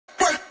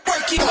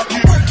I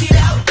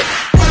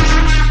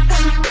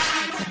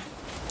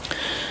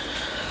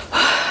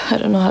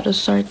don't know how to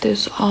start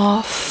this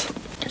off.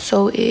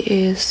 So it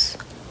is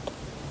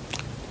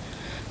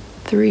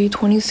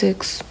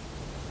 3:26,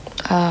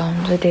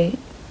 the date,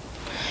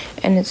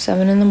 and it's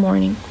 7 in the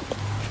morning.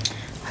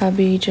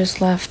 Hubby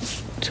just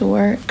left to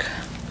work.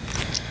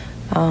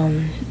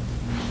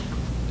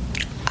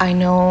 I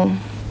know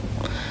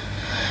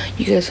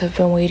you guys have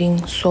been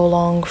waiting so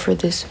long for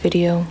this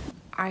video.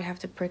 I have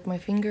to prick my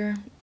finger.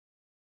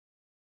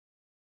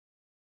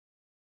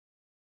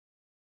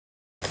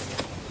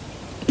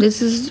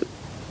 This is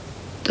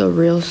the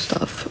real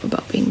stuff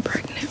about being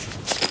pregnant.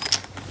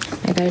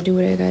 I gotta do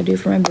what I gotta do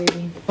for my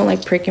baby. I don't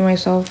like pricking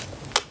myself.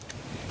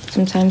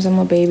 Sometimes I'm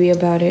a baby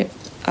about it.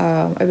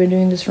 I've been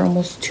doing this for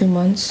almost 2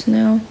 months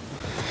now.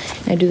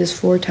 I do this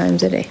 4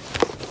 times a day.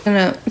 I'm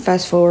gonna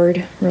fast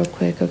forward real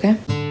quick, okay?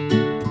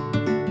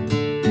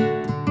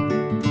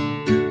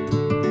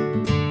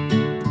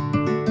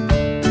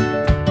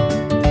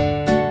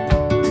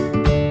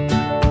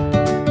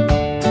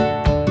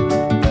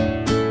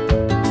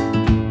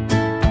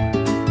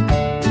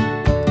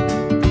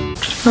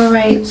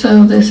 Alright,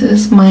 so this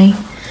is my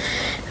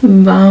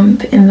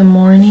bump in the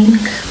morning.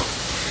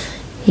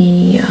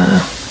 He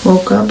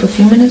woke up a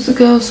few minutes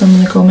ago, so I'm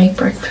gonna go make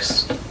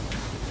breakfast.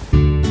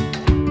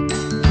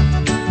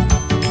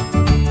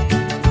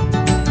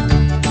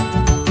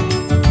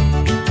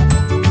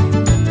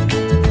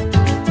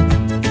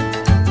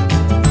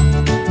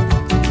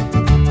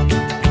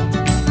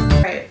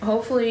 Alright,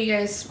 hopefully you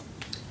guys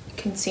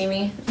can see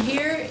me.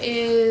 Here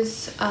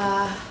is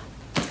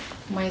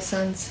my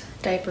son's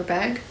diaper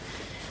bag.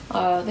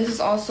 This is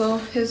also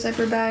his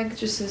diaper bag.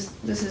 This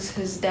is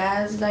his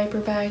dad's diaper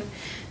bag,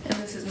 and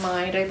this is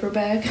my diaper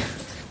bag.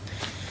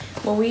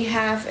 What we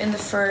have in the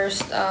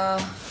first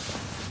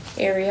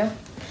area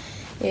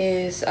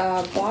is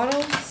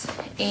bottles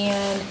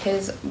and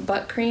his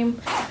butt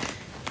cream.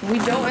 We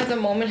don't at the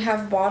moment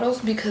have bottles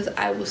because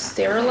I was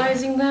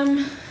sterilizing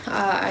them.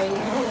 I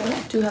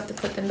do have to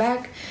put them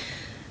back,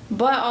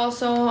 but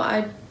also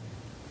I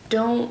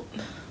don't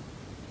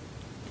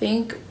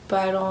think,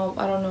 but I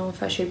don't know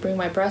if I should bring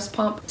my breast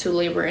pump to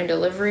labor and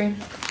delivery.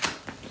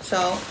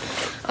 So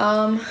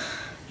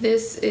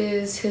this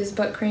is his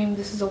butt cream.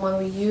 This is the one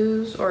we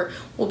use, or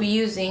we'll be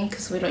using,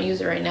 because we don't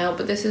use it right now,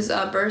 but this is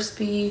Burt's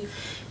Bees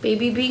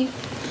Baby Bee.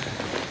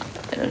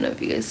 I don't know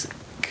if you guys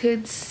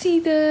could see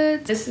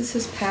that. This is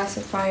his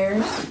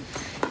pacifiers,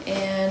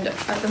 and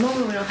at the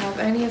moment we don't have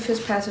any of his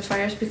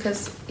pacifiers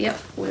because, yep,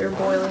 we're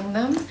boiling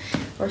them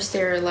or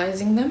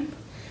sterilizing them.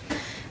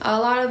 A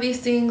lot of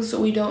these things,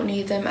 we don't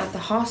need them at the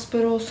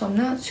hospital, so I'm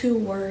not too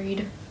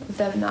worried of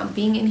them not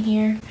being in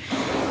here.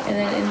 And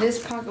then in this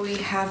pocket, we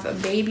have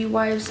baby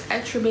wipes,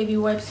 extra baby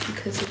wipes,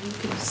 because if you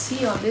can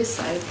see on this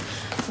side,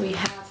 we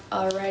have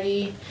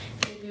already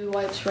baby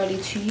wipes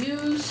ready to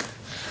use.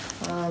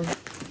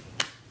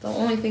 The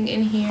only thing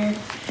in here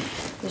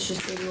is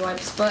just baby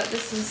wipes, but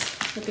this is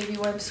the baby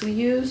wipes we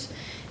use.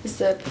 It's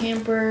the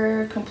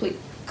Pamper Complete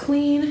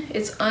Clean.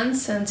 It's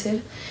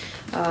unscented.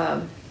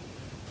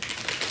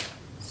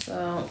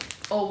 So,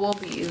 we'll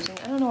be using,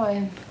 I don't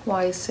know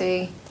why I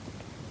say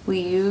we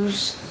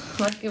use,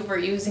 like if we're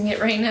using it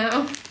right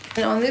now.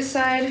 And on this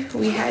side,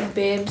 we had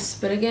bibs,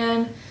 but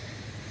again,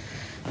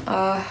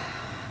 I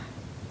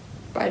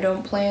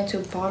don't plan to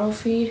bottle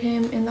feed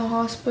him in the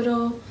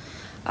hospital.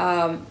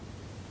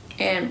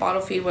 And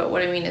bottle feed,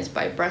 what I mean is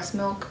by breast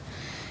milk.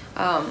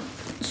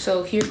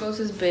 So here goes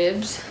his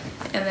bibs.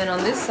 And then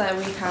on this side,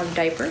 we have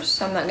diapers.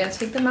 So I'm not gonna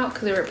take them out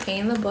because they were a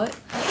pain in the butt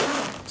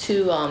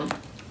to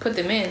put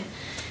them in.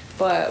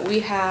 But we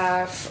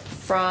have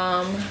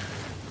from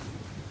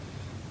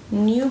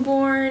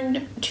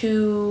newborn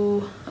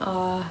to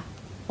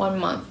 1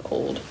 month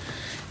old.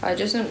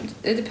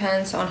 It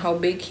depends on how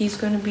big he's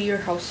going to be or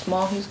how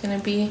small he's going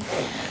to be.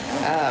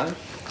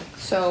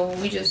 So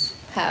we just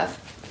have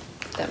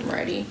them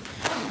ready.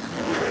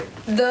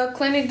 The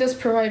clinic does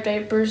provide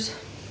diapers,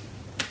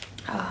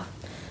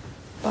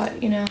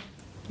 but you know,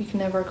 you can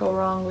never go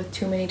wrong with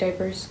too many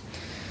diapers.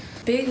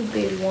 Big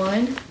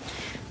one,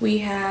 we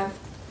have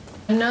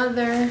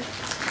another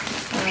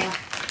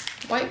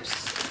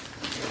wipes,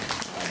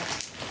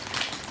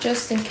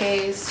 just in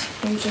case.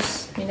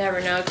 You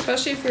never know,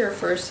 especially if you're a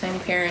first-time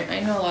parent.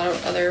 I know a lot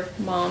of other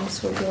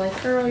moms would be like,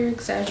 girl, you're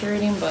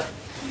exaggerating, but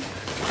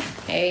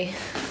hey,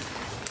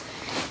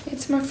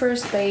 it's my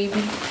first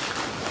baby.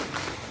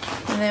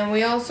 And then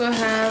we also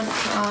have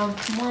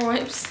more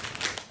wipes,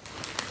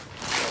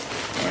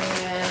 and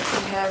then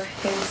we have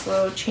his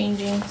little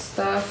changing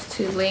stuff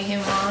to lay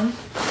him on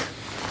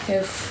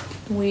if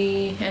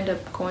we end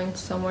up going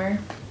somewhere.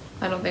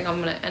 I don't think I'm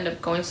gonna end up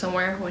going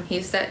somewhere when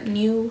he's that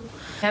new.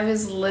 I have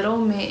his little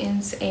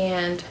mittens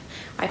and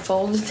I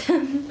folded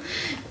them,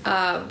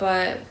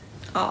 but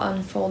I'll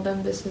unfold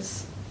them. This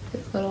is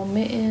his little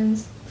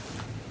mittens.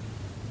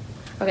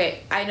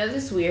 Okay, I know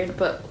this is weird,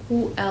 but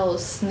who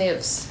else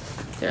sniffs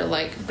their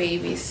like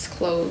baby's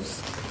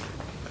clothes?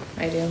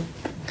 I do.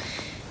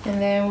 And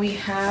then we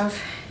have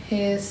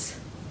his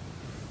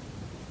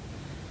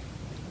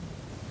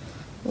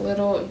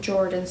little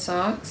Jordan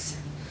socks.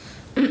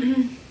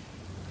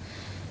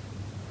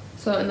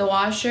 So in the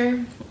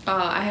washer,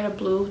 I had a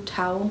blue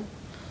towel,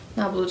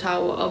 not blue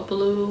towel, a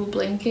blue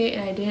blanket,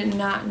 and I did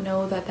not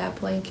know that that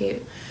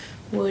blanket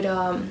would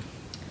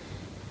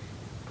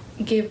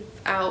give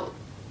out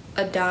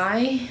a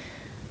dye.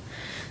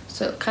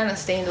 So it kind of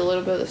stained a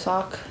little bit of the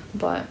sock,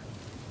 but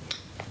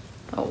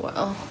oh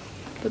well.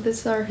 But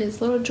these are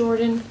his little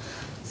Jordan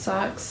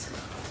socks.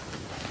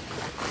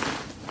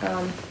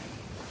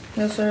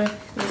 Those are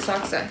the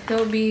socks that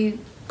he'll be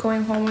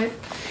going home with.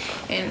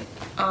 And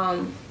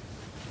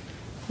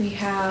we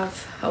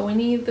have a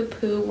Winnie the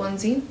Pooh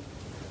onesie.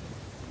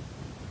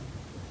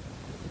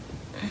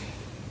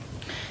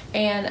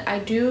 And I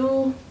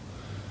do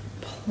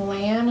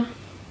plan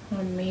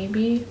on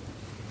maybe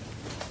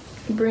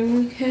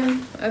bringing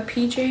him a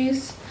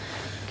PJs.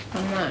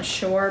 I'm not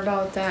sure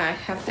about that. I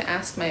have to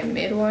ask my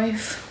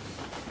midwife.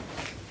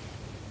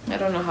 I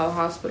don't know how the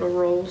hospital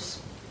rolls.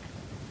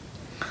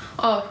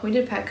 Oh, we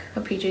did pack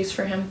a PJs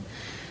for him.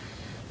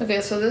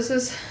 Okay, so this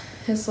is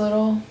his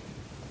little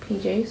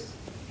PJs.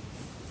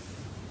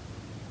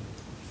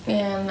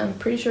 And I'm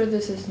pretty sure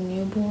this is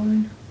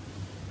newborn.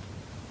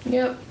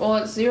 Yep, well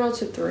it's 0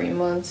 to 3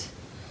 months.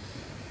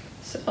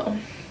 So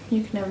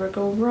you can never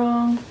go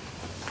wrong.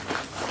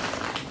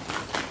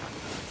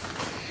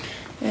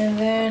 And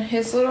then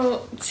his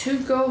little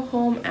to-go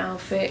home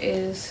outfit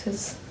is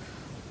his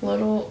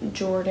little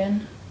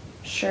Jordan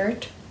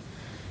shirt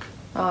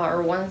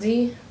or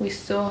onesie. We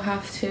still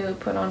have to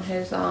put on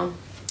his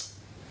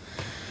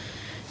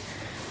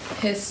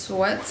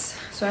sweats,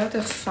 so I have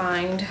to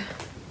find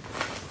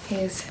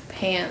his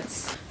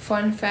pants.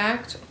 Fun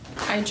fact,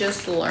 I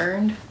just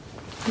learned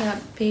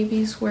that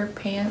babies wear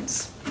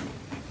pants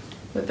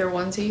with their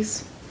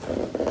onesies.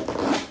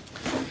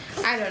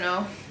 I don't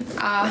know.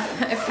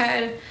 I've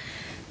had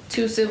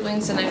 2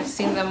 siblings and I've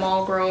seen them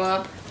all grow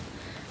up,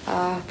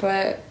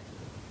 but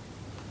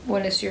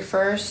when it's your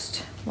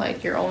first,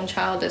 like your own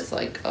child, it's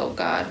like, oh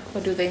god,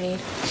 what do they need?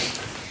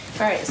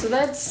 All right, so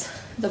that's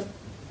the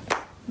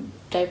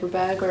diaper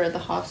bag or the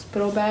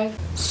hospital bag.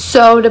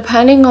 So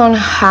depending on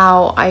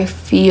how I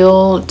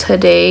feel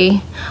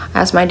today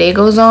as my day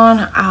goes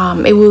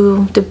on, it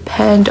will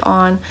depend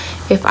on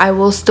if I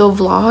will still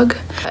vlog.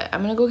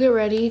 I'm gonna go get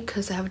ready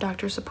because I have a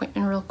doctor's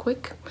appointment real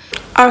quick.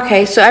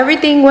 Okay, so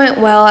everything went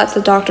well at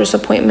the doctor's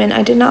appointment.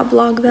 I did not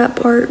vlog that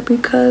part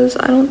because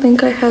I don't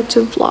think I had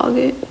to vlog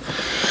it.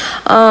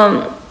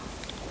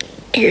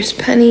 Here's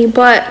Penny,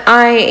 but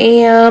I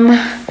am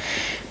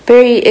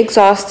very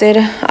exhausted.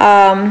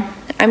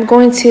 I'm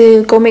going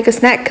to go make a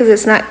snack because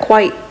it's not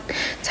quite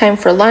time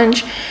for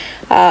lunch. So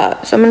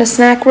I'm gonna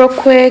snack real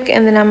quick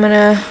and then I'm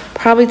gonna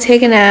probably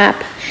take a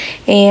nap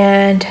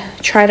and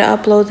try to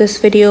upload this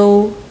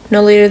video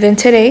no later than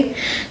today.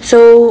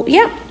 So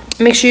yeah,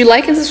 make sure you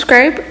like and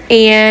subscribe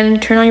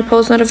and turn on your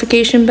post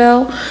notification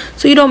bell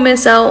so you don't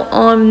miss out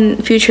on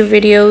future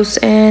videos.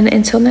 And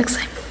until next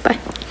time,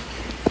 bye.